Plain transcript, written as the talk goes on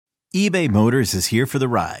eBay Motors is here for the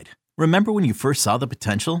ride. Remember when you first saw the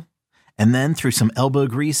potential? And then through some elbow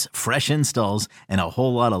grease, fresh installs, and a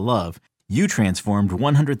whole lot of love, you transformed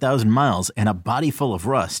 100,000 miles and a body full of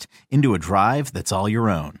rust into a drive that's all your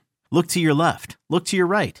own. Look to your left. Look to your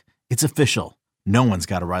right. It's official. No one's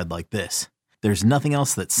got a ride like this. There's nothing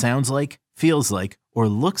else that sounds like, feels like, or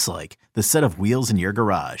looks like the set of wheels in your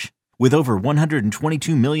garage. With over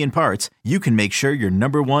 122 million parts, you can make sure your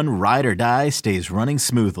number one ride or die stays running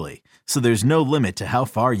smoothly. So there's no limit to how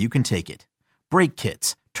far you can take it. Brake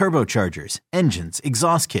kits, turbochargers, engines,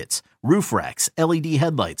 exhaust kits, roof racks, LED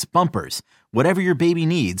headlights, bumpers, whatever your baby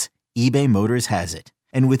needs, eBay Motors has it.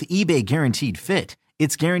 And with eBay Guaranteed Fit,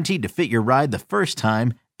 it's guaranteed to fit your ride the first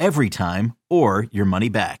time, every time, or your money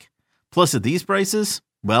back. Plus at these prices,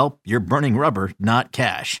 well, you're burning rubber, not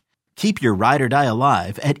cash. Keep your ride or die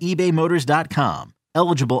alive at ebaymotors.com.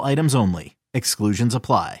 Eligible items only. Exclusions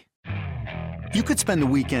apply. You could spend the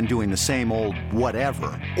weekend doing the same old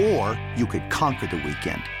whatever, or you could conquer the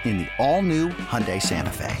weekend in the all-new Hyundai Santa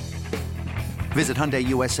Fe. Visit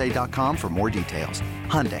HyundaiUSA.com for more details.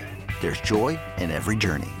 Hyundai, there's joy in every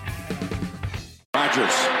journey.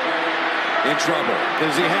 Rodgers in trouble.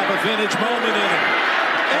 Does he have a vintage moment in him?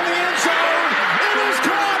 In the end zone, it is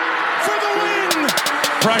caught for the win!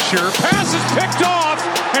 Pressure, pass is picked off,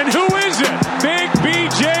 and who is it? Big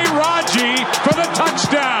BJ Raji for the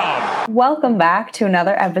touchdown. Welcome back to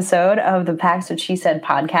another episode of the Pax What She Said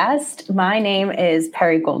podcast. My name is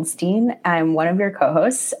Perry Goldstein. I'm one of your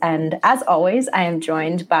co-hosts, and as always, I am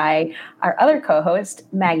joined by our other co-host,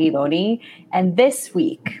 Maggie Loney. And this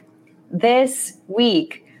week,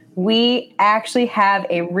 we actually have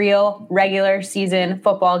a real regular season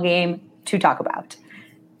football game to talk about.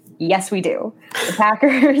 Yes, we do. The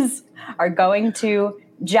Packers are going to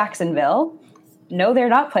Jacksonville. No, they're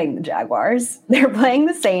not playing the Jaguars. They're playing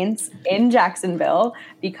the Saints in Jacksonville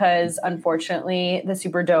because, unfortunately, the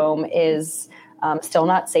Superdome is still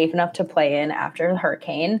not safe enough to play in after the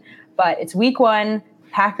hurricane. But it's week one,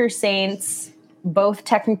 Packers-Saints, both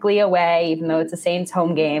technically away, even though it's a Saints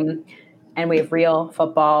home game. And we have real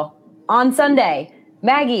football on Sunday.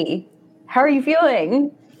 Maggie, how are you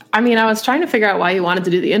feeling? I mean, I was trying to figure out why you wanted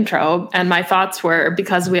to do the intro, and my thoughts were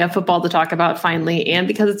because we have football to talk about finally, and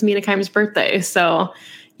because it's Mina Kimes' birthday. So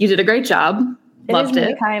you did a great job. Loved it.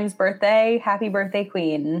 Mina Kimes' birthday. Happy birthday,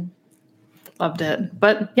 Queen. Loved it.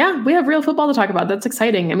 But yeah, we have real football to talk about. That's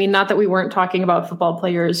exciting. I mean, not that we weren't talking about football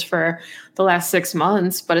players for the last 6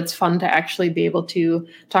 months, but it's fun to actually be able to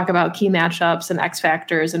talk about key matchups and X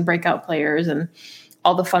factors and breakout players and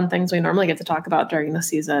all the fun things we normally get to talk about during the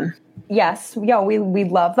season. Yes. We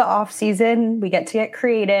love the off season. We get to get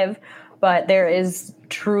creative, but there is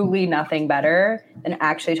truly nothing better than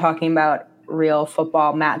actually talking about real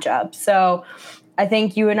football matchups. So I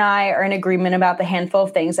think you and I are in agreement about the handful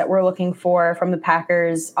of things that we're looking for from the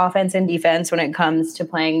Packers offense and defense when it comes to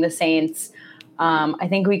playing the Saints. I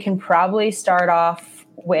think we can probably start off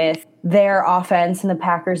with their offense and the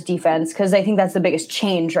Packers defense, because I think that's the biggest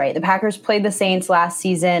change, right? The Packers played the Saints last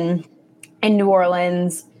season in New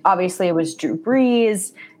Orleans. Obviously, it was Drew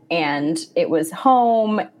Brees, and it was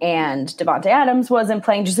home, and Devontae Adams wasn't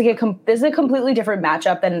playing. Just like this is a completely different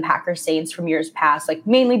matchup than Packers Saints from years past, like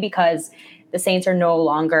mainly because the Saints are no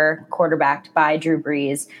longer quarterbacked by Drew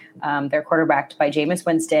Brees. They're quarterbacked by Jameis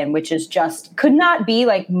Winston, which is just could not be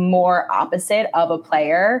like more opposite of a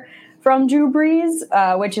player from Drew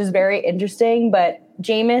Brees, which is very interesting. But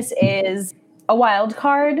Jameis is a wild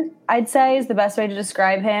card, I'd say, is the best way to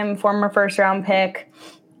describe him. Former first-round pick.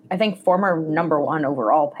 I think former number one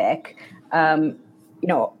overall pick.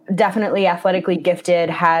 Definitely athletically gifted,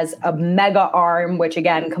 has a mega arm, which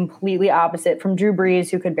again, completely opposite from Drew Brees,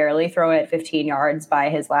 who could barely throw it 15 yards by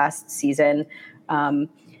his last season. But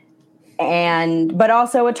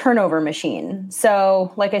also a turnover machine.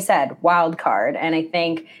 So like I said, wild card. And I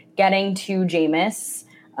think getting to Jameis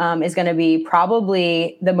is going to be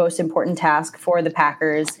probably the most important task for the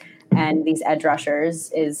Packers and these edge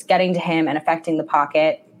rushers is getting to him and affecting the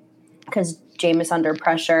pocket, because Jameis under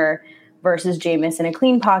pressure versus Jameis in a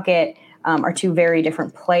clean pocket are two very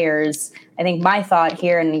different players. I think my thought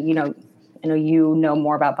here, and I know you know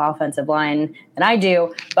more about the offensive line than I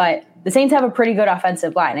do, but the Saints have a pretty good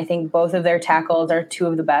offensive line. I think both of their tackles are two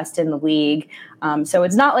of the best in the league. So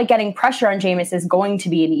it's not like getting pressure on Jameis is going to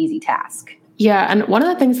be an easy task. Yeah, and one of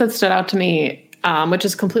the things that stood out to me, which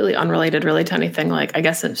is completely unrelated really to anything, like I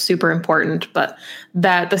guess it's super important, but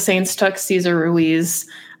that the Saints took Cesar Ruiz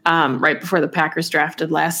right before the Packers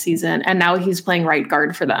drafted last season. And now he's playing right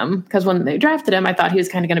guard for them. Because when they drafted him, I thought he was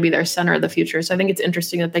kind of going to be their center of the future. So I think it's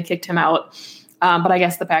interesting that they kicked him out But I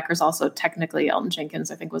guess the Packers also technically, Elton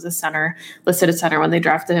Jenkins, I think, was a center, listed as center when they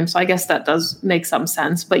drafted him. So I guess that does make some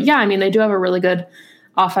sense. But yeah, I mean, they do have a really good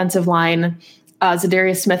offensive line.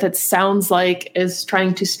 Zadarius Smith, it sounds like, is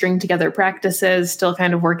trying to string together practices, still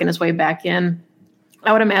kind of working his way back in.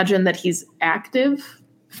 I would imagine that he's active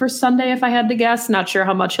for Sunday, if I had to guess. Not sure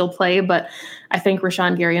how much he'll play, but I think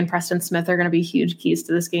Rashawn Gary and Preston Smith are going to be huge keys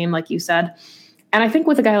to this game, like you said. And I think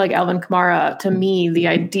with a guy like Alvin Kamara, to me, the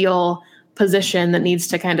ideal position that needs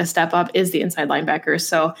to kind of step up is the inside linebacker.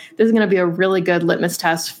 So this is going to be a really good litmus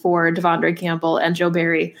test for Devondre Campbell and Joe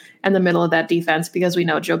Barry in the middle of that defense, because we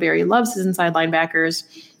know Joe Barry loves his inside linebackers,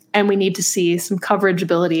 and we need to see some coverage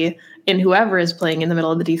ability in whoever is playing in the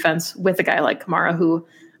middle of the defense with a guy like Kamara, who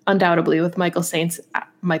undoubtedly with Michael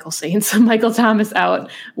Thomas out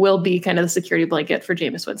will be kind of the security blanket for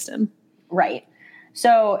Jameis Winston. Right.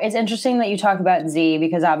 So it's interesting that you talk about Z,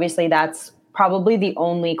 because obviously that's probably the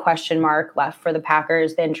only question mark left for the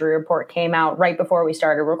Packers. The injury report came out right before we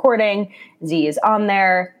started recording. Z is on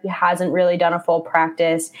there. He hasn't really done a full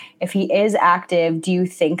practice. If he is active, do you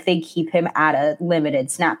think they keep him at a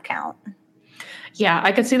limited snap count? Yeah,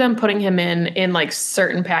 I could see them putting him in like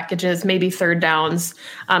certain packages, maybe third downs.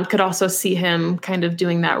 Could also see him kind of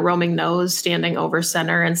doing that roaming nose, standing over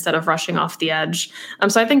center instead of rushing off the edge.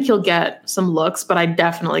 So I think he'll get some looks, but I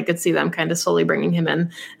definitely could see them kind of slowly bringing him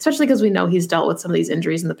in, especially because we know he's dealt with some of these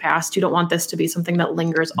injuries in the past. You don't want this to be something that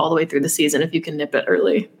lingers all the way through the season if you can nip it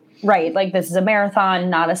early. Right. Like, this is a marathon,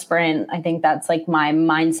 not a sprint. I think that's like my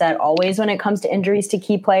mindset always when it comes to injuries to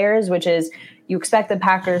key players, which is you expect the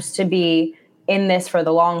Packers to be in this for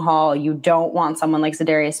the long haul. You don't want someone like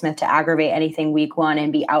Zadarius Smith to aggravate anything week one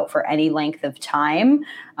and be out for any length of time,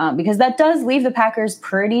 because that does leave the Packers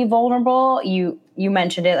pretty vulnerable. You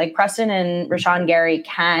mentioned it, like Preston and Rashawn Gary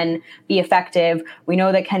can be effective. We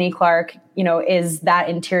know that Kenny Clark, is that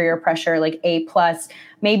interior pressure, like A+.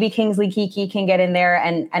 Maybe Kingsley Keke can get in there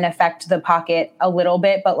and affect the pocket a little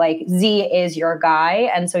bit, but like Z is your guy.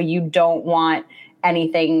 And so you don't want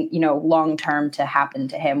anything, long-term to happen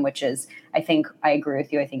to him, which is, I think I agree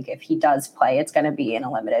with you. I think if he does play, it's going to be in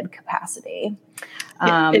a limited capacity.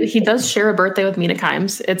 He does share a birthday with Mina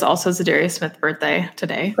Kimes. It's also Zadarius Smith's birthday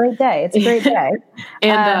today. Great day. It's a great day.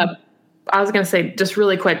 And I was going to say, just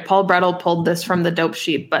really quick, Paul Brettel pulled this from the dope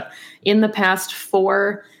sheet, but in the past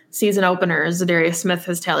 4 season openers, Zadarius Smith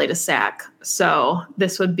has tallied a sack. So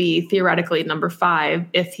this would be theoretically number 5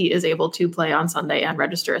 if he is able to play on Sunday and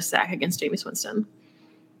register a sack against Jameis Winston.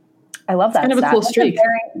 I love that. It's kind of a cool streak.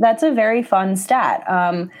 That's a very fun stat.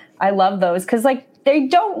 I love those because they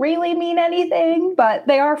don't really mean anything, but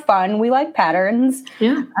they are fun. We like patterns.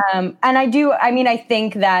 Yeah. And I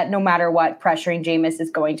think that no matter what, pressuring Jameis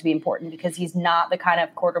is going to be important because he's not the kind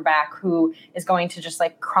of quarterback who is going to just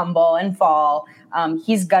crumble and fall.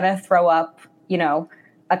 He's going to throw up,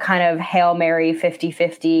 a kind of Hail Mary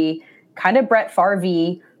 50-50 kind of Brett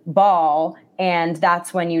Favre ball. And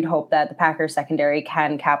that's when you'd hope that the Packers secondary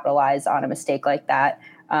can capitalize on a mistake like that.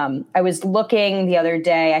 I was looking the other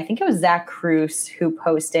day, I think it was Zach Kruse who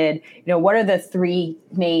posted, what are the 3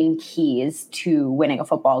 main keys to winning a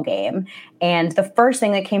football game? And the first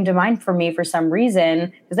thing that came to mind for me for some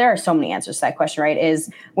reason, because there are so many answers to that question, right,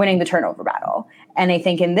 is winning the turnover battle. And I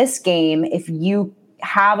think in this game, if you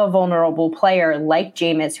have a vulnerable player like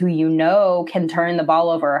Jameis who can turn the ball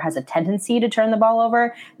over or has a tendency to turn the ball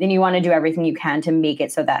over, then you want to do everything you can to make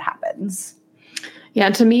it so that happens. Yeah,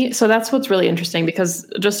 to me, so that's what's really interesting because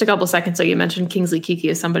just a couple seconds ago, you mentioned Kingsley Keke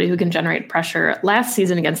as somebody who can generate pressure. Last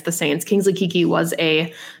season against the Saints, Kingsley Keke was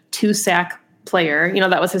a 2-sack player.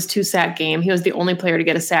 That was his 2-sack game. He was the only player to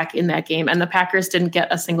get a sack in that game, and the Packers didn't get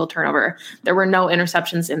a single turnover. There were no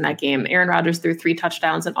interceptions in that game. Aaron Rodgers threw 3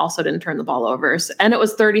 touchdowns and also didn't turn the ball over. And it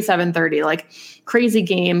was 37-30, crazy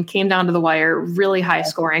game, came down to the wire, really high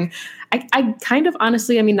scoring. I kind of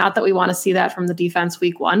honestly, not that we want to see that from the defense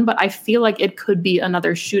week 1, but I feel like it could be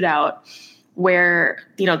another shootout where,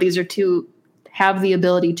 these are 2 have the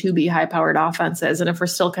ability to be high-powered offenses. And if we're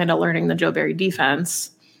still kind of learning the Joe Barry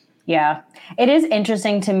defense. Yeah, it is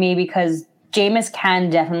interesting to me because Jameis can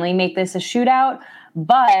definitely make this a shootout,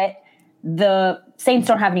 but the Saints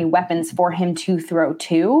don't have any weapons for him to throw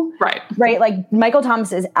to. Right. Like Michael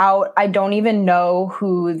Thomas is out. I don't even know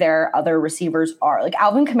who their other receivers are. Like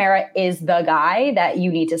Alvin Kamara is the guy that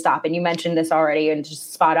you need to stop. And you mentioned this already and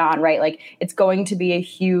just spot on, right? It's going to be a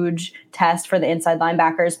huge test for the inside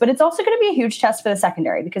linebackers, but it's also going to be a huge test for the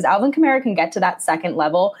secondary because Alvin Kamara can get to that second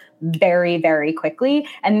level very, very quickly.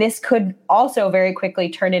 And this could also very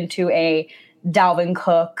quickly turn into a Dalvin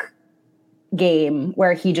Cook game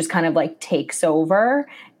where he just kind of takes over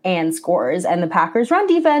and scores. And the Packers run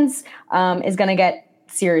defense is going to get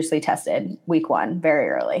seriously tested week 1 very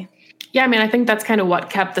early. Yeah, I mean, I think that's kind of what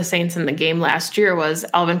kept the Saints in the game last year was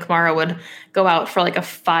Alvin Kamara would go out for like a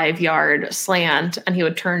 5-yard slant and he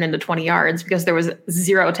would turn into 20 yards because there was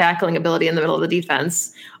zero tackling ability in the middle of the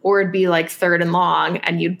defense. Or it'd be like 3rd and long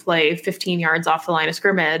and you'd play 15 yards off the line of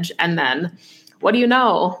scrimmage. And then what do you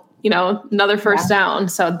know? Another first down.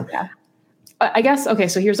 So I guess, okay,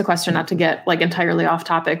 so here's a question, not to get like entirely off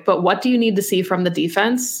topic, but what do you need to see from the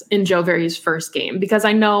defense in Joe Barry's first game? Because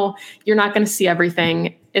I know you're not going to see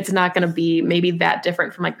everything. It's not going to be maybe that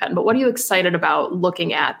different from Mike Pettin, but what are you excited about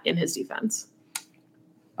looking at in his defense?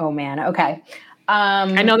 Oh man. Okay.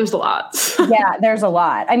 I know there's a lot. Yeah, there's a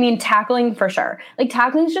lot. I mean, tackling for sure. Like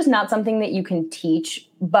tackling is just not something that you can teach,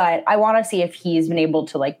 but I want to see if he's been able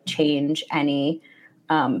to like change any,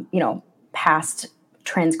 past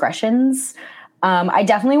transgressions. I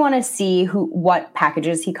definitely want to see what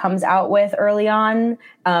packages he comes out with early on,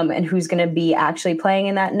 and who's going to be actually playing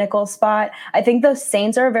in that nickel spot. I think the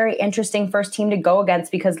Saints are a very interesting first team to go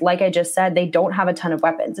against because, like I just said, they don't have a ton of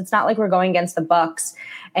weapons. It's not like we're going against the Bucs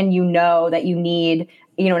and that you need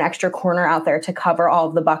an extra corner out there to cover all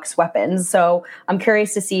of the Bucs weapons. So I'm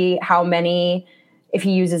curious to see how many, if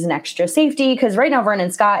he uses an extra safety, because right now Vernon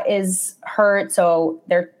Scott is hurt, so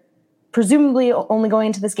they're presumably only going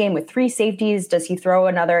into this game with 3 safeties. Does he throw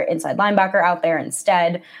another inside linebacker out there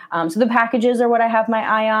instead? So the packages are what I have my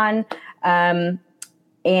eye on.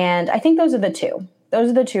 And I think those are the two. Those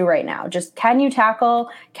are the two right now. Just can you tackle?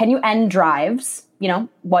 Can you end drives?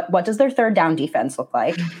 What does their 3rd down defense look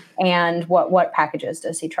like? And what packages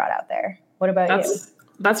does he trot out there? What about you?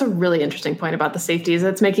 That's a really interesting point about the safeties.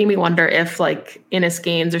 It's making me wonder if like Innis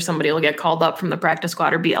Gaines or somebody will get called up from the practice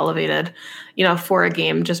squad or be elevated, for a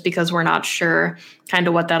game just because we're not sure kind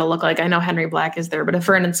of what that'll look like. I know Henry Black is there, but if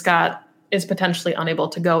Vernon Scott is potentially unable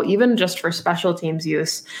to go, even just for special teams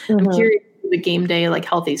use, I'm curious if the game day, like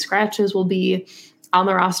healthy scratches will be on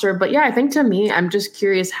the roster. But yeah, I think to me, I'm just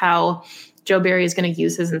curious how Joe Barry is going to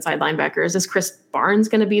use his inside linebackers. Is Chris Barnes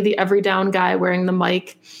going to be the every down guy wearing the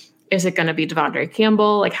mic? Is it going to be Devondre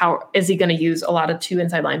Campbell? Like, how is he going to use a lot of 2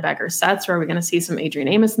 inside linebacker sets? Or are we going to see some Adrian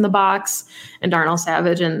Amos in the box and Darnell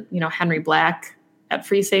Savage and, Henry Black at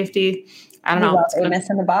free safety? I don't know. Amos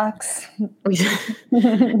in the box.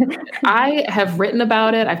 I have written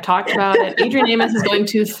about it. I've talked about it. Adrian Amos is going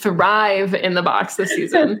to thrive in the box this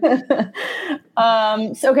season.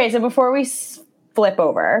 So before we flip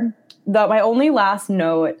over, my only last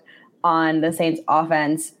note on the Saints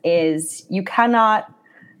offense is you cannot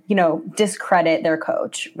discredit their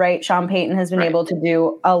coach, right? Sean Payton has been able to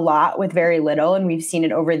do a lot with very little, and we've seen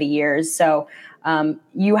it over the years. So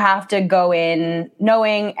you have to go in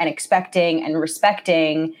knowing and expecting and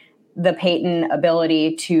respecting the Payton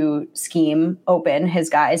ability to scheme open his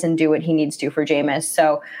guys and do what he needs to for Jameis.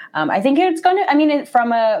 So I think it's going to,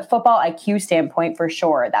 from a football IQ standpoint, for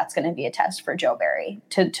sure, that's going to be a test for Joe Barry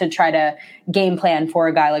to try to game plan for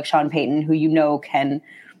a guy like Sean Payton, who can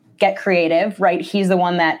get creative, right? He's the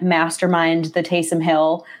one that masterminded the Taysom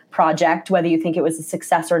Hill project, whether you think it was a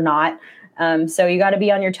success or not. So you got to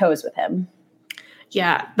be on your toes with him.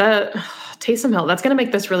 Yeah, the Taysom Hill, that's going to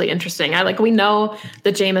make this really interesting. We know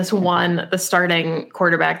that Jameis won the starting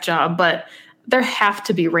quarterback job, but there have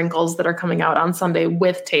to be wrinkles that are coming out on Sunday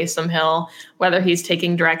with Taysom Hill, whether he's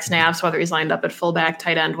taking direct snaps, whether he's lined up at fullback,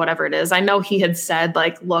 tight end, whatever it is. I know he had said,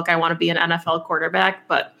 look, I want to be an NFL quarterback,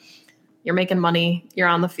 but you're making money. You're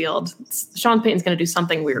on the field. Sean Payton's going to do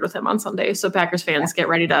something weird with him on Sunday. So Packers fans, get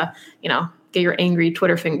ready to, get your angry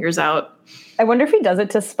Twitter fingers out. I wonder if he does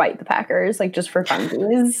it to spite the Packers, just for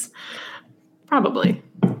funsies. Probably.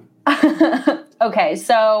 Okay,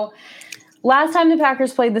 so last time the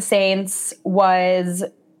Packers played the Saints was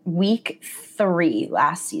week 3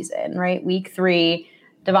 last season, right? Week 3,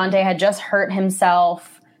 Devontae had just hurt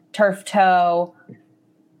himself, turf toe,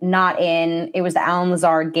 not in. It was the Allen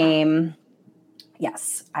Lazard game.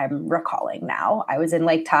 Yes, I'm recalling now. I was in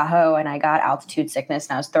Lake Tahoe and I got altitude sickness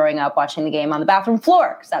and I was throwing up watching the game on the bathroom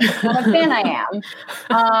floor because that's what kind of fan I am.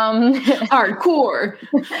 Hardcore.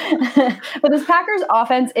 But this Packers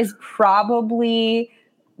offense is probably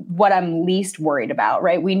what I'm least worried about,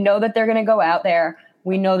 right? We know that they're going to go out there.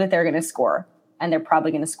 We know that they're going to score. And they're probably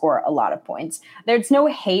going to score a lot of points. There's no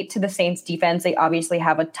hate to the Saints defense. They obviously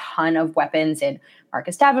have a ton of weapons in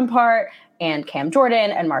Marcus Davenport and Cam Jordan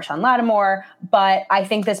and Marshawn Lattimore. But I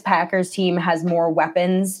think this Packers team has more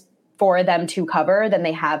weapons for them to cover than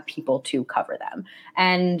they have people to cover them.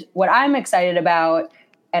 And what I'm excited about,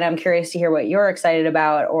 and I'm curious to hear what you're excited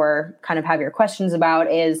about or kind of have your questions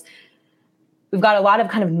about, is we've got a lot of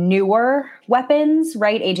kind of newer weapons,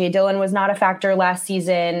 right? A.J. Dillon was not a factor last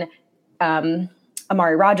season.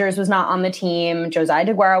 Amari Rogers was not on the team. Josiah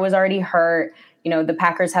DeGuara was already hurt. The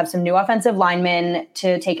Packers have some new offensive linemen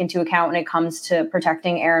to take into account when it comes to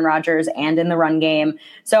protecting Aaron Rodgers and in the run game.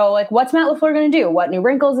 So, what's Matt LaFleur going to do? What new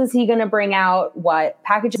wrinkles is he going to bring out? What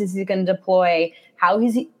packages is he going to deploy? How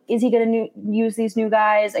is he going to use these new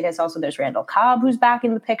guys? I guess also there's Randall Cobb who's back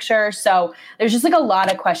in the picture. So there's just a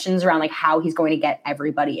lot of questions around how he's going to get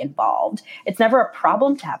everybody involved. It's never a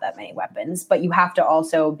problem to have that many weapons, but you have to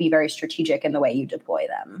also be very strategic in the way you deploy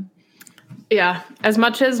them. Yeah. As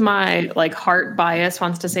much as my heart bias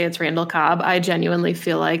wants to say it's Randall Cobb, I genuinely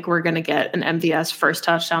feel like we're going to get an MVS first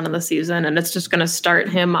touchdown of the season, and it's just going to start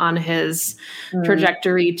him on his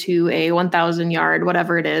trajectory to a 1,000 yard,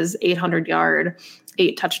 whatever it is, 800 yard,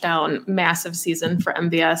 8 touchdown, massive season for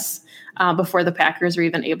MVS before the Packers are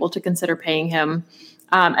even able to consider paying him.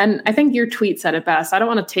 And I think your tweet said it best. I don't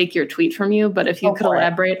want to take your tweet from you, but if you could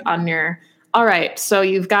elaborate on your, all right. So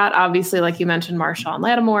you've got, obviously, like you mentioned, Marshon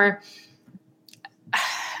Lattimore,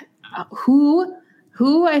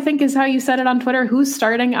 who I think is how you said it on Twitter, who's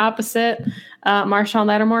starting opposite Marshon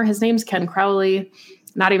Lattimore. His name's Ken Crowley.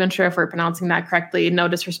 Not even sure if we're pronouncing that correctly. No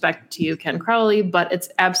disrespect to you, Ken Crowley, but it's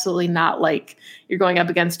absolutely not like you're going up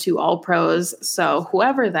against 2 all-pros. So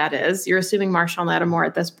whoever that is, you're assuming Marshon Lattimore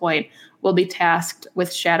at this point will be tasked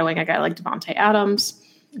with shadowing a guy like Davante Adams.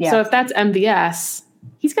 Yeah. So if that's MVS,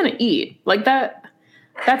 he's going to eat.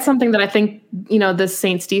 That's something that I think, the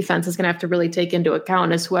Saints defense is going to have to really take into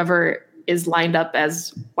account, is whoever is lined up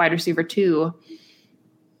as wide receiver 2,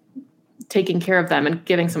 taking care of them and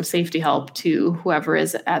giving some safety help to whoever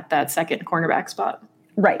is at that second cornerback spot.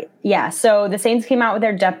 Right. Yeah. So the Saints came out with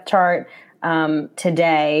their depth chart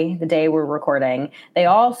today, the day we're recording.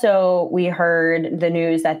 We heard the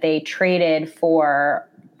news that they traded for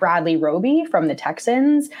Bradley Roby from the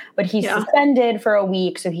Texans, but he's suspended for a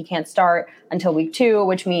week, so he can't start until week 2,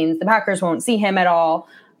 which means the Packers won't see him at all.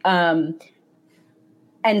 And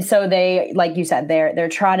so they, like you said, they're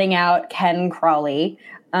trotting out Ken Crowley.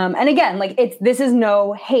 And again, this is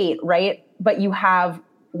no hate, right? But you have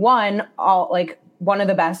one of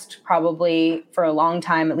the best, probably for a long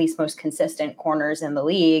time, at least most consistent corners in the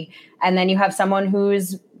league. And then you have someone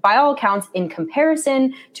who's, by all accounts, in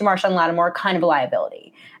comparison to Marshon Lattimore, kind of a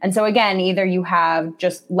liability. And so again, either you have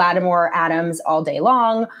just Lattimore Adams all day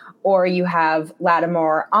long, or you have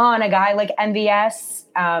Lattimore on a guy like MVS,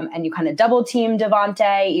 and you kind of double team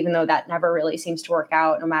Davante, even though that never really seems to work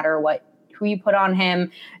out no matter who you put on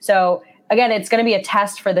him. So again, it's going to be a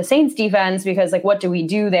test for the Saints defense, because what do we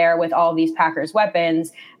do there with all these Packers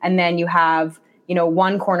weapons? And then you have,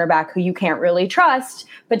 one cornerback who you can't really trust,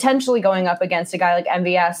 potentially going up against a guy like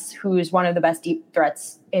MVS, who's one of the best deep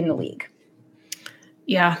threats in the league.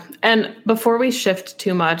 Yeah. And before we shift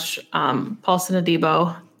too much, Paulson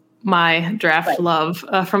Adebo, my draft love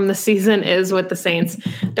from the season, is with the Saints.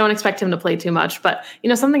 Don't expect him to play too much. But,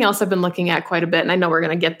 something else I've been looking at quite a bit, and I know we're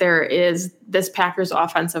going to get there, is this Packers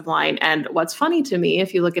offensive line. And what's funny to me,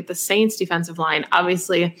 if you look at the Saints defensive line,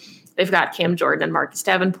 obviously they've got Cam Jordan and Marcus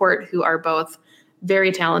Davenport, who are both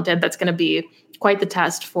very talented. That's going to be quite the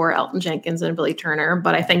test for Elgton Jenkins and Billy Turner.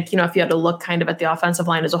 But I think, if you had to look kind of at the offensive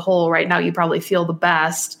line as a whole right now, you probably feel the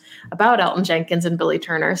best about Elgton Jenkins and Billy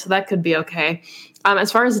Turner. So that could be okay.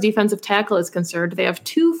 As far as the defensive tackle is concerned, they have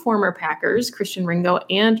 2 former Packers, Christian Ringo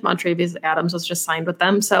and Montravius Adams was just signed with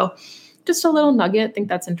them. So just a little nugget. I think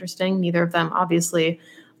that's interesting. Neither of them obviously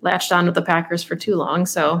latched on with the Packers for too long.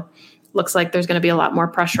 So looks like there's going to be a lot more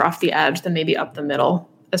pressure off the edge than maybe up the middle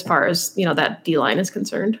as far as, that D-line is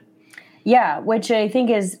concerned. Yeah, which I think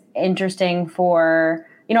is interesting for,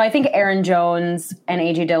 I think Aaron Jones and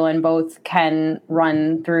A.J. Dillon both can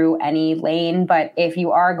run through any lane. But if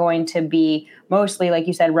you are going to be mostly, like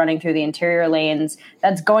you said, running through the interior lanes,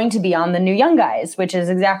 that's going to be on the new young guys, which is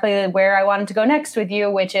exactly where I wanted to go next with you,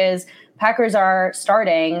 which is Packers are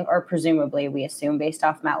starting, or presumably we assume based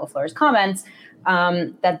off Matt LaFleur's comments,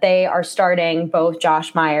 that they are starting both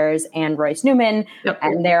Josh Myers and Royce Newman. Yep.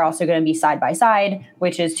 And they're also going to be side by side,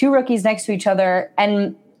 which is 2 rookies next to each other.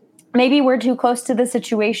 And maybe we're too close to the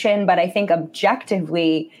situation, but I think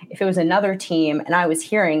objectively, if it was another team and I was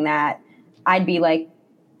hearing that, I'd be like,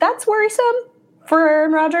 that's worrisome for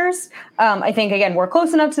Aaron Rodgers. I think, again, we're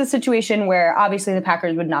close enough to the situation where obviously the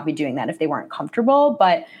Packers would not be doing that if they weren't comfortable.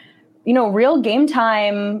 But, real game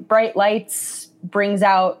time, bright lights brings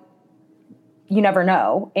out, you never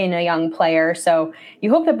know, in a young player. So you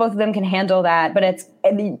hope that both of them can handle that. But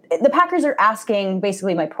the Packers are asking,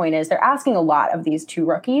 basically my point is, they're asking a lot of these 2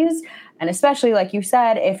 rookies. And especially, like you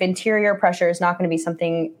said, if interior pressure is not going to be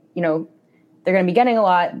something, they're going to be getting a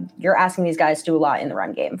lot, you're asking these guys to do a lot in the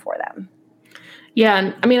run game for them. Yeah,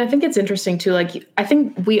 and I mean, I think it's interesting too. Like, I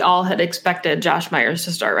think we all had expected Josh Myers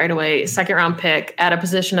to start right away, 2nd-round pick at a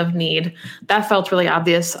position of need. That felt really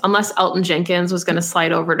obvious, unless Elton Jenkins was going to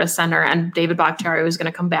slide over to center and David Bakhtiari was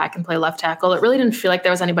going to come back and play left tackle. It really didn't feel like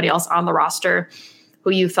there was anybody else on the roster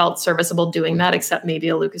who you felt serviceable doing that, except maybe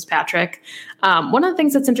a Lucas Patrick. One of the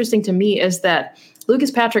things that's interesting to me is that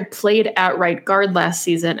Lucas Patrick played at right guard last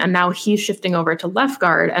season, and now he's shifting over to left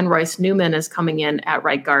guard, and Royce Newman is coming in at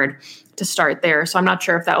right guard to start there. So I'm not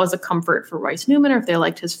sure if that was a comfort for Royce Newman or if they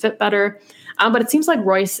liked his fit better. But it seems like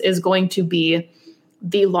Royce is going to be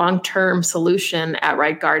the long-term solution at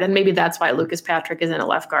right guard. And maybe that's why Lucas Patrick is in at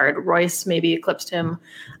left guard. Royce maybe eclipsed him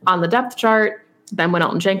on the depth chart. Then when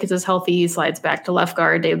Elton Jenkins is healthy, he slides back to left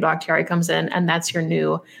guard. David Bakhtiari comes in, and that's your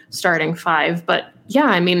new starting 5. But yeah,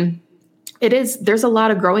 I mean, there's a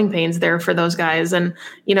lot of growing pains there for those guys. And,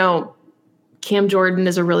 you know, Cam Jordan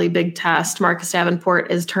is a really big test. Marcus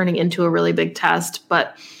Davenport is turning into a really big test.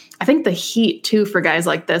 But I think the heat, too, for guys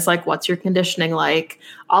like this, like what's your conditioning like,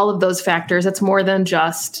 all of those factors, it's more than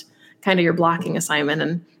just kind of your blocking assignment.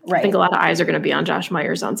 And right. I think a lot of eyes are going to be on Josh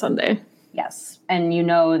Myers on Sunday. Yes. And you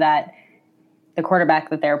know that the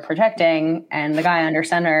quarterback that they're protecting and the guy under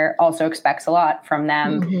center also expects a lot from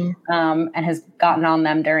them, and has gotten on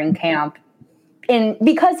them during camp.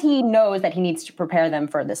 Because he knows that he needs to prepare them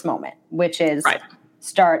for this moment, which is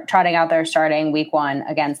start trotting out there starting week 1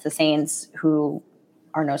 against the Saints, who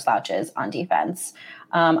are no slouches on defense.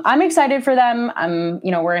 I'm excited for them.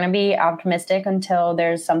 We're going to be optimistic until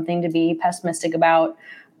there's something to be pessimistic about.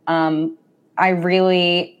 I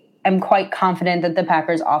really am quite confident that the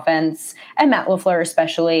Packers offense and Matt LaFleur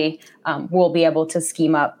especially will be able to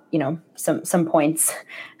scheme up, some points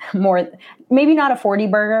more, maybe not a 40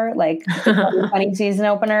 burger like the 20 season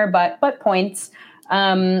opener, but points.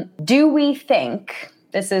 Do we think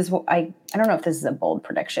this is, I don't know if this is a bold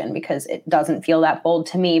prediction because it doesn't feel that bold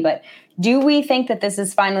to me, but do we think that this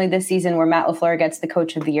is finally the season where Matt LaFleur gets the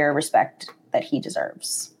Coach of the Year respect that he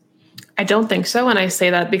deserves? I don't think so. And I say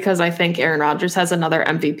that because I think Aaron Rodgers has another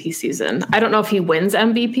MVP season. I don't know if he wins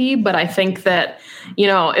MVP, but I think that,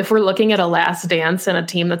 if we're looking at a last dance and a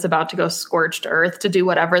team that's about to go scorched earth to do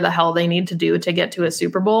whatever the hell they need to do to get to a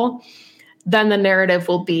Super Bowl, then the narrative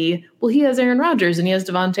will be, well, he has Aaron Rodgers and he has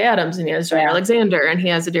Devontae Adams and he has Jair Alexander and he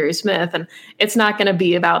has Adarius Smith. And it's not going to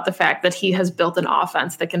be about the fact that he has built an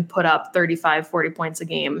offense that can put up 35, 40 points a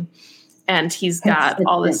game. And he's got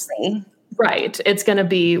all this. Right. It's going to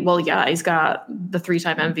be, he's got the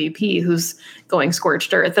 3-time MVP who's going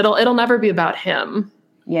scorched earth. It'll never be about him.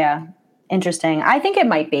 Yeah. Interesting. I think it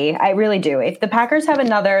might be. I really do. If the Packers have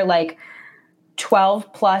another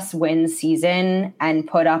 12 plus win season and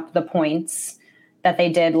put up the points that they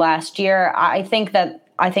did last year, I think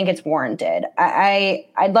it's warranted.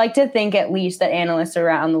 I'd like to think at least that analysts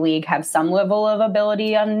around the league have some level of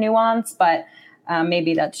ability on nuance, but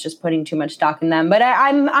maybe that's just putting too much stock in them. But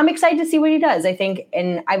I'm excited to see what he does. I think,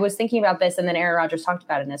 and I was thinking about this, and then Aaron Rodgers talked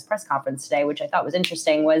about it in his press conference today, which I thought was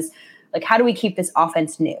interesting, was how do we keep this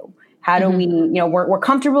offense new? How do we, we're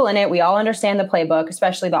comfortable in it. We all understand the playbook,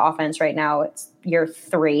 especially the offense right now. It's year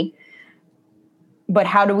 3. But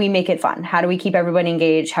how do we make it fun? How do we keep everybody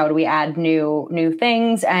engaged? How do we add new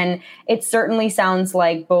things? And it certainly sounds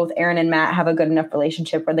like both Aaron and Matt have a good enough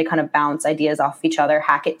relationship where they kind of bounce ideas off each other.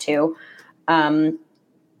 Hackett too. Can't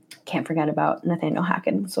forget about Nathaniel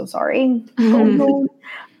Hackett. I'm so sorry.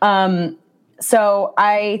 So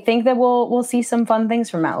I think that we'll see some fun things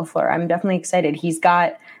from Matt LaFleur. I'm definitely excited. He's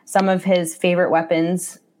got some of his favorite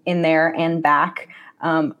weapons in there and back.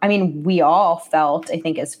 We all felt, I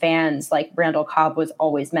think, as fans, like Randall Cobb was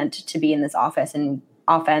always meant to be in this offense,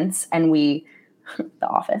 and we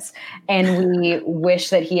wish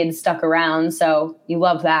that he had stuck around. So you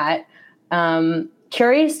love that.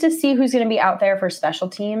 Curious to see who's going to be out there for special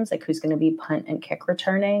teams, like who's going to be punt and kick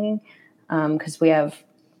returning, because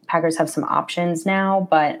Packers have some options now,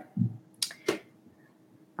 but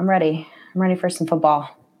I'm ready. I'm ready for some football.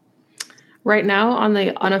 Right now on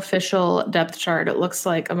the unofficial depth chart, it looks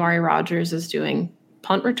like Amari Rodgers is doing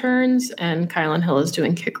punt returns and Kylan Hill is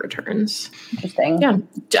doing kick returns. Interesting. Yeah.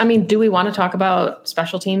 Do we want to talk about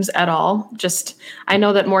special teams at all? I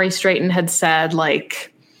know that Maurice Strayton had said,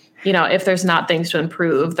 if there's not things to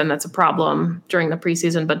improve, then that's a problem during the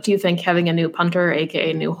preseason. But do you think having a new punter,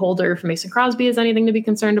 aka new holder for Mason Crosby, is anything to be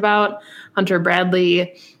concerned about? Hunter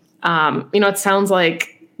Bradley, it sounds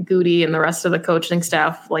like Goody and the rest of the coaching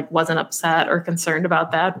staff wasn't upset or concerned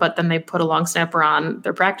about that, but then they put a long snapper on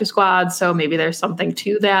their practice squad. So maybe there's something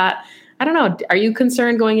to that. I don't know. Are you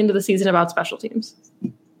concerned going into the season about special teams?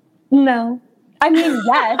 No.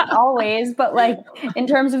 Yes, always. But in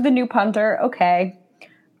terms of the new punter, okay.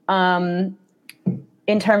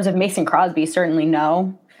 In terms of Mason Crosby, certainly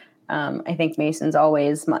no. I think Mason's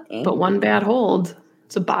always money. But one bad hold,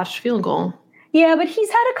 it's a botched field goal. Yeah, but he's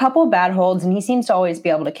had a couple bad holds, and he seems to always be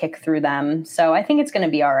able to kick through them. So I think it's going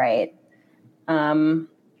to be all right.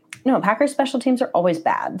 No, Packers special teams are always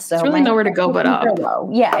bad. So it's really nowhere to go but up.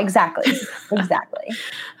 Yeah, exactly. Exactly.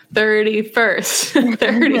 31st.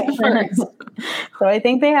 31st. So I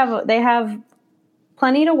think they have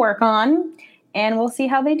plenty to work on, and we'll see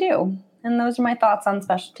how they do. And those are my thoughts on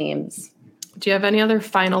special teams. Do you have any other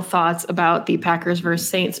final thoughts about the Packers versus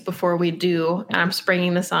Saints before we do? And I'm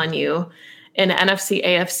springing this on you. An NFC,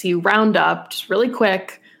 AFC roundup, just really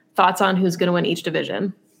quick, thoughts on who's going to win each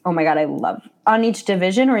division. Oh my God, I love on each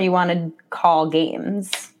division, or you want to call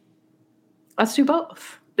games? Let's do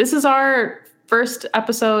both. This is our first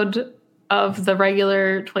episode of the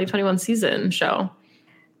regular 2021 season show.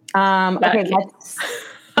 Okay, that's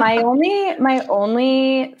my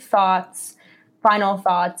only final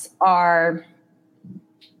thoughts are,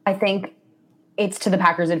 I think it's to the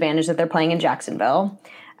Packers' advantage that they're playing in Jacksonville.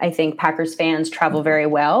 I think Packers fans travel very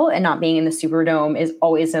well, and not being in the Superdome is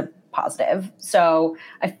always a positive. So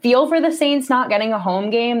I feel for the Saints not getting a home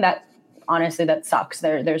game. That honestly, that sucks.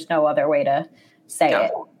 There's no other way to say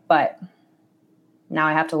it. But now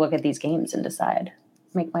I have to look at these games and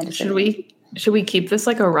make my decision. Should we keep this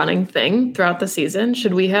like a running thing throughout the season?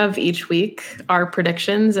 Should we have each week our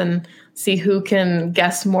predictions and see who can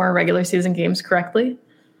guess more regular season games correctly?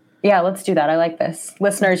 Yeah, let's do that. I like this.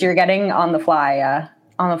 Listeners, you're getting on the fly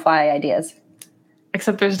ideas.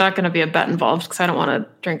 Except there's not going to be a bet involved because I don't want to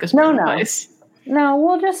drink as much advice. No,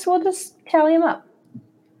 we'll just tally them up.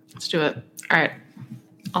 Let's do it. All right.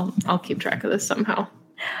 I'll keep track of this somehow.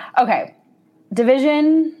 Okay.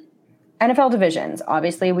 NFL divisions.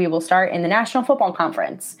 Obviously, we will start in the National Football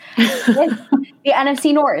Conference with the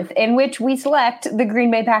NFC North, in which we select the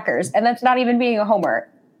Green Bay Packers. And that's not even being a homer.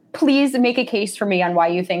 Please make a case for me on why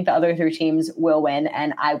you think the other three teams will win,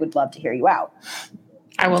 and I would love to hear you out.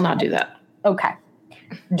 I will not do that. Okay.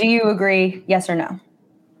 Do you agree, yes or no?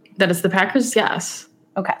 That is the Packers, yes.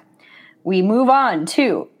 Okay. We move on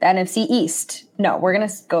to the NFC East. No, we're going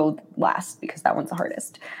to go last because that one's the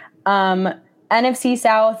hardest. NFC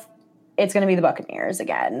South, it's going to be the Buccaneers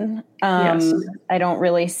again. Yes. I don't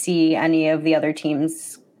really see any of the other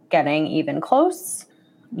teams getting even close.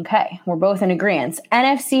 Okay, we're both in agreement.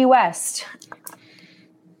 NFC West,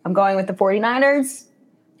 I'm going with the 49ers.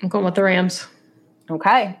 I'm going with the Rams.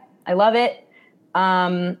 Okay, I love it.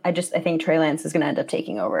 I think Trey Lance is going to end up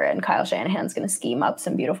taking over, and Kyle Shanahan's going to scheme up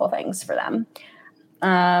some beautiful things for them.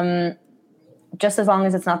 Just as long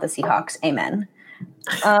as it's not the Seahawks. Amen.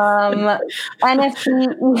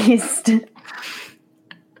 NFC East.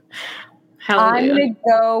 I'm going to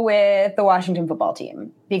go with the Washington football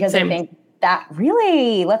team because I think that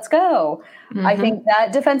really, let's go. Mm-hmm. I think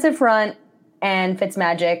that defensive front and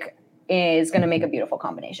Fitzmagic is going to make a beautiful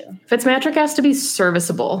combination. Fitzmagic has to be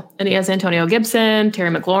serviceable, and he has Antonio Gibson, Terry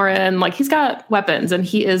McLaurin. Like, he's got weapons, and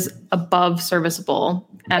he is above serviceable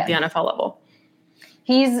at the NFL level.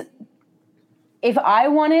 If I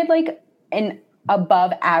wanted like an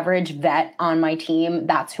above average vet on my team,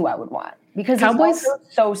 that's who I would want, because Cowboys he's also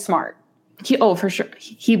so smart. For sure.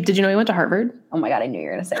 Did you know he went to Harvard? Oh my God, I knew you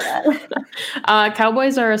were going to say that.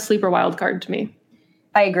 Cowboys are a sleeper wild card to me.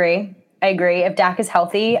 I agree. If Dak is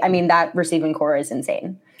healthy, I mean, that receiving core is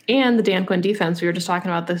insane. And the Dan Quinn defense. We were just talking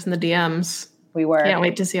about this in the DMs. We were. Can't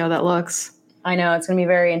wait to see how that looks. I know. It's going to be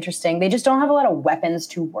very interesting. They just don't have a lot of weapons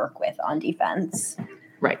to work with on defense.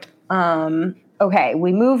 Right. Okay,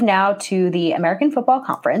 we move now to the American Football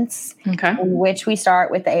Conference, in which we start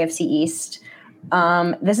with the AFC East.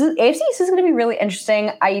 AFC East is going to be really interesting.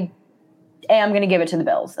 I am going to give it to the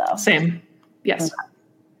Bills, though. Same. Yes. Okay.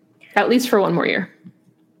 At least for one more year.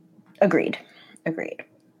 Agreed.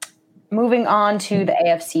 Moving on to the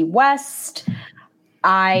AFC West.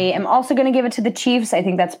 I am also going to give it to the Chiefs. I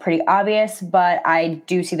think that's pretty obvious, but I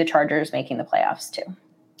do see the Chargers making the playoffs too.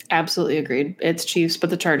 Absolutely agreed. It's Chiefs, but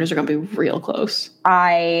the Chargers are going to be real close.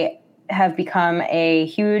 I have become a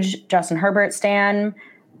huge Justin Herbert stan.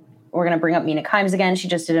 We're going to bring up Mina Kimes again. She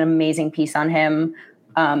just did an amazing piece on him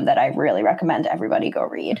that I really recommend everybody go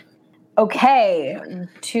read. Okay,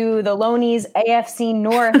 to the Loney's AFC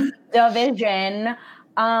North division.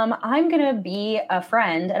 I'm going to be a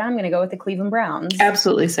friend, and I'm going to go with the Cleveland Browns.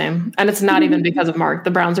 Absolutely same. And it's not even because of Mark.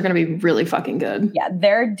 The Browns are going to be really fucking good. Yeah,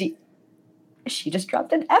 she just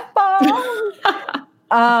dropped an F-bomb.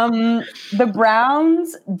 The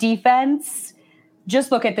Browns defense,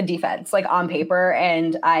 just look at the defense, like on paper,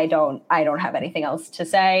 and I don't have anything else to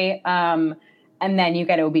say. And then you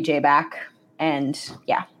get OBJ back, and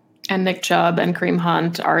yeah. And Nick Chubb and Kareem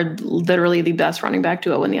Hunt are literally the best running back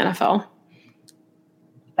duo in the NFL.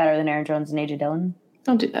 Better than Aaron Jones and A.J. Dillon?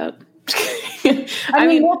 Don't do that. I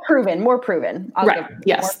mean, more proven. Right.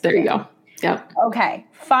 Yes, there you go. Yep. Okay.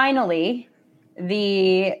 Finally,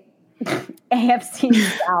 the AFC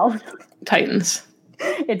South. Titans.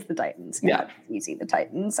 It's the Titans. Yeah. Easy, the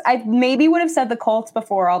Titans. I maybe would have said the Colts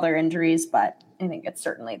before all their injuries, but I think it's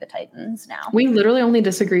certainly the Titans now. We literally only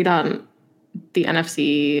disagreed on the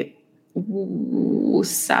NFC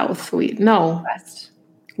South.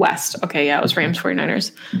 West. Okay, yeah, it was Rams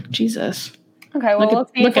 49ers. Jesus. Okay, well,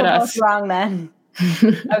 let's see if we're both wrong then.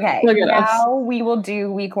 Okay, now we will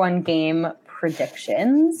do week 1 game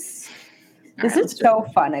predictions. This is so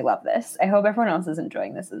fun. I love this. I hope everyone else is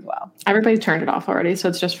enjoying this as well. Everybody turned it off already, so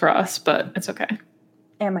it's just for us, but it's okay.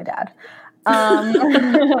 And my dad.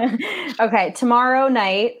 Okay, tomorrow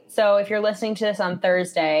night. So if you're listening to this on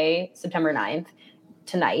Thursday, September 9th,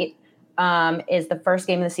 tonight, is the first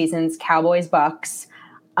game of the season's Cowboys-Bucks.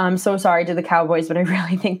 I'm so sorry to the Cowboys, but I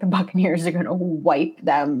really think the Buccaneers are going to wipe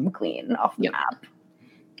them clean off the map.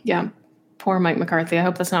 Yeah. Poor Mike McCarthy. I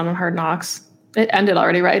hope that's not on Hard Knocks. It ended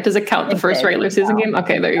already, right? Does it count the first regular season game?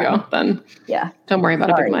 Okay, there you go. Then don't worry about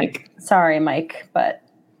it, Big Mike. Sorry, Mike, but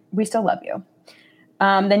we still love you.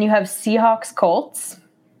 Then you have Seahawks-Colts.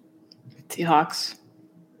 Seahawks.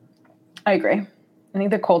 I agree. I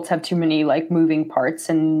think the Colts have too many moving parts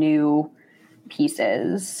and new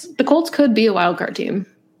pieces. The Colts could be a wild card team,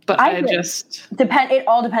 but it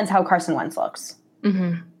all depends how Carson Wentz looks.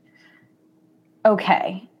 Mm-hmm.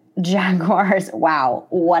 Okay. Jaguars. Wow,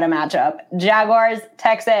 what a matchup.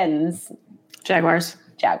 Jaguars-Texans. Jaguars.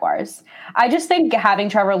 I just think having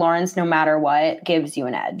Trevor Lawrence, no matter what, gives you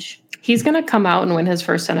an edge. He's going to come out and win his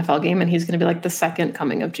first NFL game, and he's going to be like the second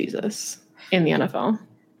coming of Jesus in the NFL.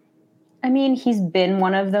 I mean, he's been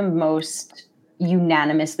one of the most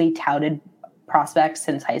unanimously touted prospects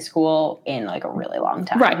since high school in a really long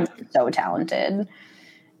time. Right. He's so talented.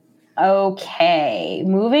 Okay,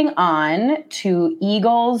 moving on to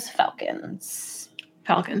Eagles-Falcons.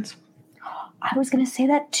 Falcons. I was going to say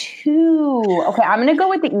that too. Okay, I'm going to go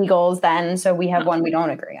with the Eagles then, so we have one we don't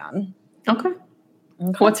agree on. Okay.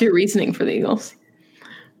 What's your reasoning for the Eagles?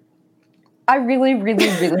 I really, really,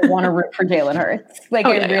 really want to root for Jalen Hurts. I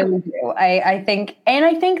really do. I think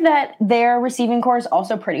that their receiving core is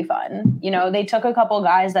also pretty fun. They took a couple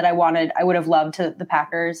guys that I would have loved the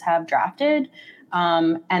Packers have drafted.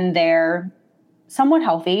 And they're somewhat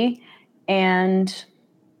healthy. And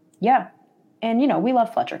we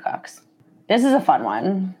love Fletcher Cox. This is a fun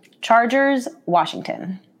one. Chargers,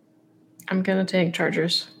 Washington. I'm going to take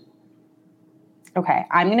Chargers. Okay.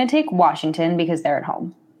 I'm going to take Washington because they're at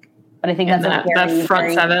home. But I think that's that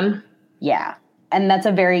front seven. Yeah. And that's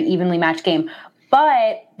a very evenly matched game.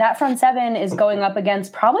 But that front seven is going up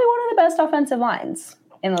against probably one of the best offensive lines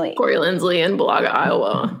in the league. Corey Linsley in Bulaga,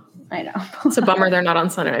 Iowa. I know. It's a bummer they're not on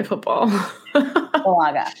Sunday Night Football.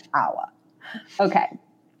 Bulaga, Iowa. Okay.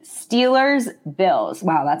 Steelers, Bills.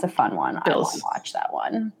 Wow, that's a fun one. Bills. I want to watch that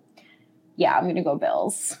one. Yeah, I'm going to go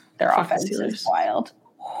Bills. Their offense is wild.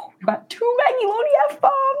 We've got 2 Maggie Loney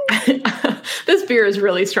F-bombs. This beer is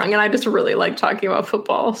really strong, and I just really like talking about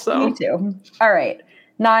football. So me too. All right.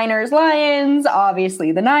 Niners, Lions.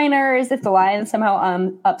 Obviously, the Niners. If the Lions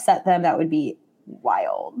somehow upset them, that would be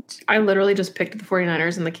wild. I literally just picked the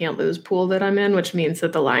 49ers in the can't lose pool that I'm in, which means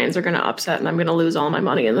that the Lions are going to upset, and I'm going to lose all my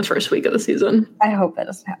money in the first week of the season. I hope that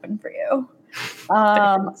doesn't happen for you.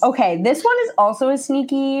 Okay, this one is also a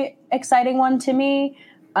sneaky, exciting one to me.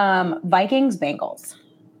 Vikings, Bengals.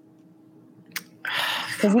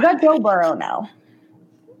 Because we got Joe Burrow now.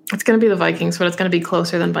 It's going to be the Vikings, but it's going to be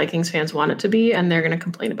closer than Vikings fans want it to be, and they're going to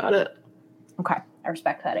complain about it. Okay, I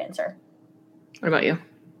respect that answer. What about you?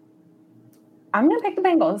 I'm going to pick the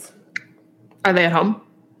Bengals. Are they at home?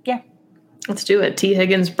 Yeah. Let's do it. T.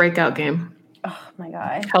 Higgins breakout game. Oh, my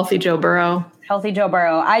God. Healthy Joe Burrow.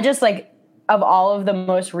 I just, of all of the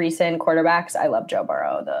most recent quarterbacks, I love Joe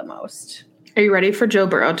Burrow the most. Are you ready for Joe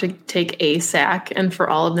Burrow to take a sack and for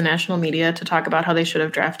all of the national media to talk about how they should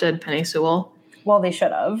have drafted Penei Sewell? Well, they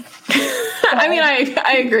should have. I mean,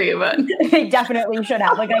 I agree, but they definitely should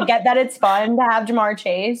have. I get that it's fun to have Jamar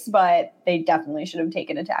Chase, but they definitely should have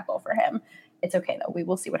taken a tackle for him. It's okay, though. We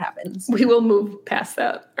will see what happens. We will move past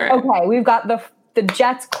that. All right. Okay, we've got the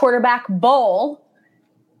Jets quarterback bowl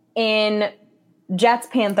in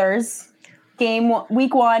Jets-Panthers game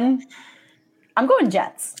week 1. I'm going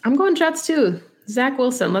Jets. I'm going Jets, too. Zach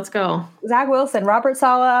Wilson, let's go. Zach Wilson, Robert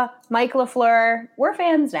Saleh, Mike LaFleur. We're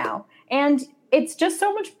fans now. And it's just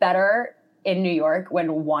so much better in New York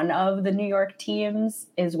when one of the New York teams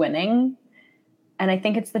is winning. And I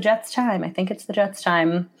think it's the Jets' time.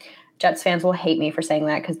 Jets fans will hate me for saying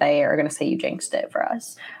that because they are going to say you jinxed it for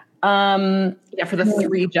us. Yeah, for the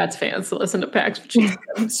 3 Jets fans to listen to Pax,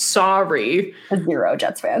 I'm sorry. 0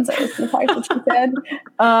 Jets fans that listen to Pax, which said.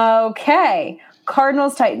 Okay.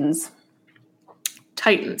 Cardinals, Titans.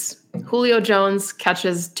 Titans. Julio Jones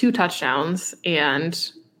catches 2 touchdowns,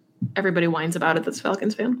 and everybody whines about it that's a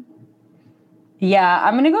Falcons fan. Yeah,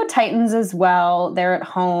 I'm going to go Titans as well. They're at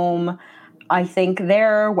home. I think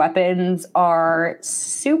their weapons are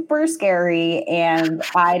super scary, and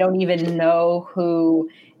I don't even know who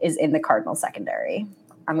is in the Cardinal secondary.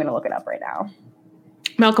 I'm going to look it up right now.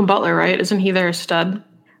 Malcolm Butler, right? Isn't he their stud?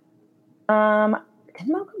 Did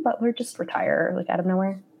Malcolm Butler just retire like out of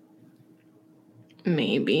nowhere?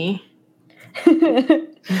 Maybe.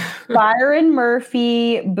 Byron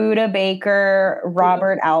Murphy, Buda Baker,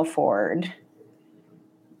 Robert Alford.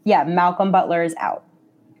 Yeah, Malcolm Butler is out.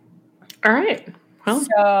 All right. Well,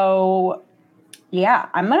 so yeah,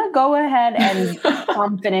 I'm going to go ahead and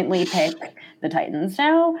confidently pick the Titans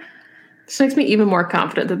now. This makes me even more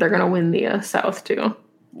confident that they're going to win the South too.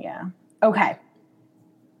 Yeah. Okay.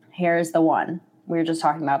 Here's the one. We were just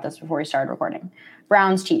talking about this before we started recording.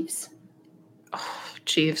 Browns, Chiefs. Oh,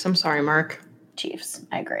 Chiefs. I'm sorry, Mark. Chiefs.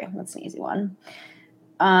 I agree. That's an easy one.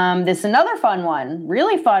 This is another fun one.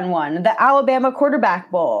 Really fun one. The Alabama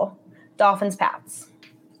Quarterback Bowl. Dolphins, Pats.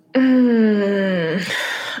 I'm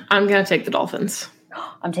going to take the Dolphins.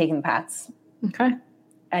 I'm taking the Pats. Okay.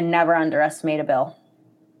 And never underestimate a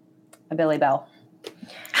Billy Bell.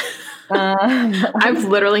 I've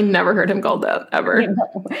literally never heard him called that, ever.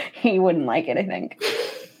 He wouldn't like it, I think.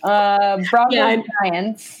 Broncos,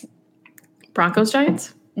 Giants. Broncos,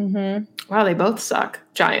 Giants? Mm-hmm. Wow, they both suck.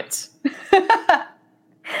 Giants.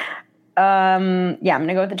 I'm going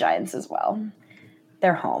to go with the Giants as well.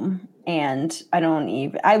 They're home. And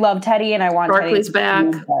I love Teddy and I want Barkley's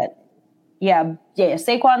Teddy back. But yeah,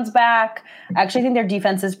 Saquon's back. I actually think their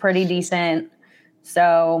defense is pretty decent.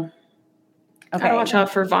 So, okay. Gotta watch out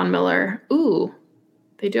for Von Miller. Ooh,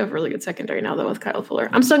 they do have a really good secondary now, though, with Kyle Fuller.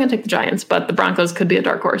 I'm still going to take the Giants, but the Broncos could be a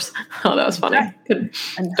dark horse. Oh, that was funny.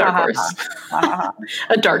 Dark horse.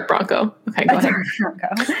 A dark Bronco. Okay, go ahead.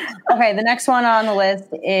 Okay, the next one on the list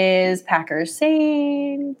is Packers,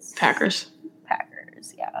 Saints. Packers,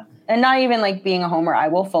 yeah. And not even like being a homer, I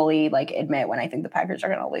will fully like admit when I think the Packers are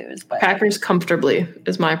going to lose. But Packers comfortably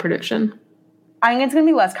is my prediction. I think it's going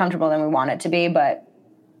to be less comfortable than we want it to be, but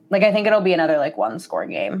like I think it'll be another like 1-score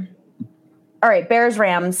game. All right, Bears,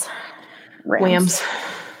 Rams. Rams.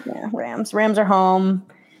 Yeah, Rams. Rams are home.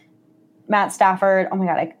 Matt Stafford. Oh my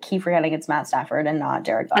God, I keep forgetting it's Matt Stafford and not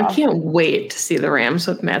Jared Goff. I can't wait to see the Rams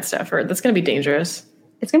with Matt Stafford. That's going to be dangerous.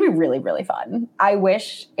 It's going to be really, really fun. I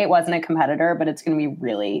wish it wasn't a competitor, but it's going to be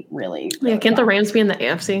really, really, really can't fun. the Rams be in the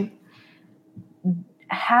AFC?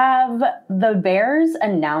 Have the Bears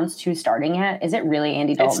announced who's starting it? Is it really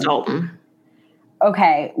Andy Dalton? It's Dalton.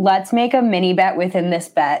 Okay, let's make a mini bet within this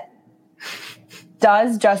bet.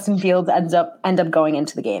 Does Justin Fields end up going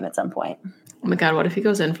into the game at some point? Oh my God, what if he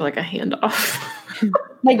goes in for like a handoff?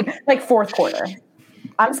 like fourth quarter?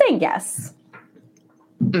 I'm saying yes.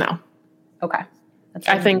 No. Okay.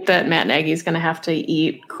 I think that Matt Nagy's going to have to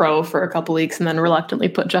eat crow for a couple weeks and then reluctantly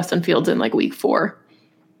put Justin Fields in like week 4.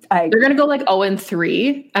 They're going to go like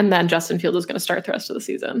 0-3, and then Justin Fields is going to start the rest of the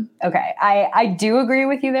season. Okay, I do agree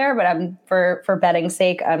with you there, but I'm for betting's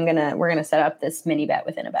sake, we're gonna set up this mini bet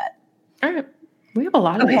within a bet. All right, we have a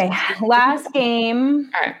lot of these. Last game.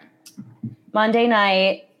 All right, Monday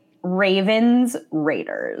night, Ravens,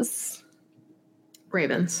 Raiders.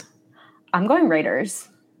 Ravens. I'm going Raiders.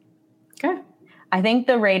 Okay. I think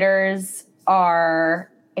the Raiders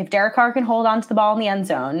are, if Derek Carr can hold on to the ball in the end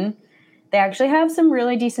zone, they actually have some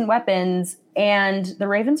really decent weapons, and the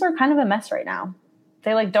Ravens are kind of a mess right now.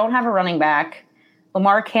 They don't have a running back.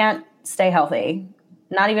 Lamar can't stay healthy,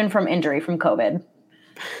 not even from injury, from COVID.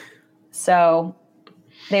 So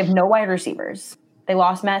they have no wide receivers. They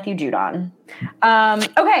lost Matthew Judon.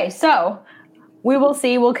 Okay, so we will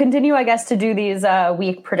see. We'll continue, I guess, to do these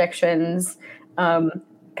week predictions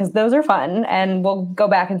because those are fun, and we'll go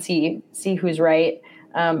back and see who's right.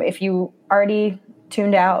 If you already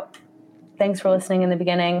tuned out, thanks for listening in the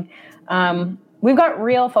beginning. We've got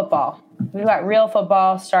real football. We've got real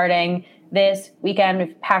football starting this weekend. We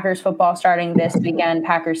have Packers football starting this weekend,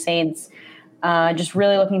 Packers Saints. Just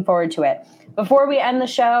really looking forward to it. Before we end the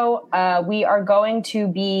show, we are going to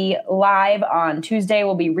be live on Tuesday.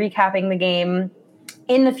 We'll be recapping the game.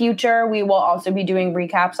 In the future, we will also be doing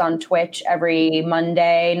recaps on Twitch every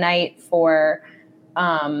Monday night for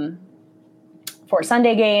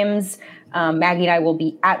Sunday games. Maggie and I will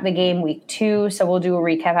be at the game week 2, so we'll do a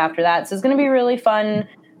recap after that. So it's going to be really fun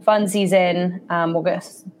fun season. We'll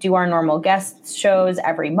do our normal guest shows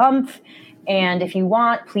every month. And if you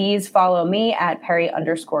want, please follow me at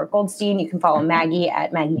Perry_Goldstein. You can follow Maggie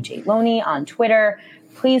at Maggie J. Loney on Twitter.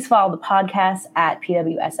 Please follow the podcast at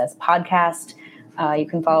PWSS Podcast. You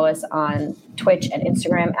can follow us on Twitch and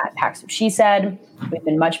Instagram at Packs of She Said. We've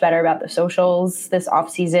been much better about the socials this off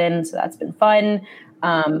season, so that's been fun.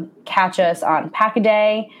 Catch us on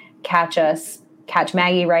Pack-A-Day. Catch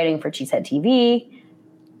Maggie writing for Cheesehead TV.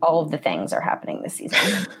 All of the things are happening this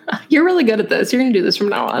season. You're really good at this. You're going to do this from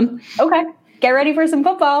now on. Okay. Get ready for some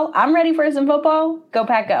football. I'm ready for some football. Go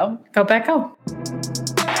Pack Go. Go Pack Go.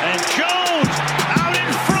 And Jones out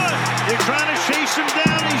in front. They're trying to chase him down.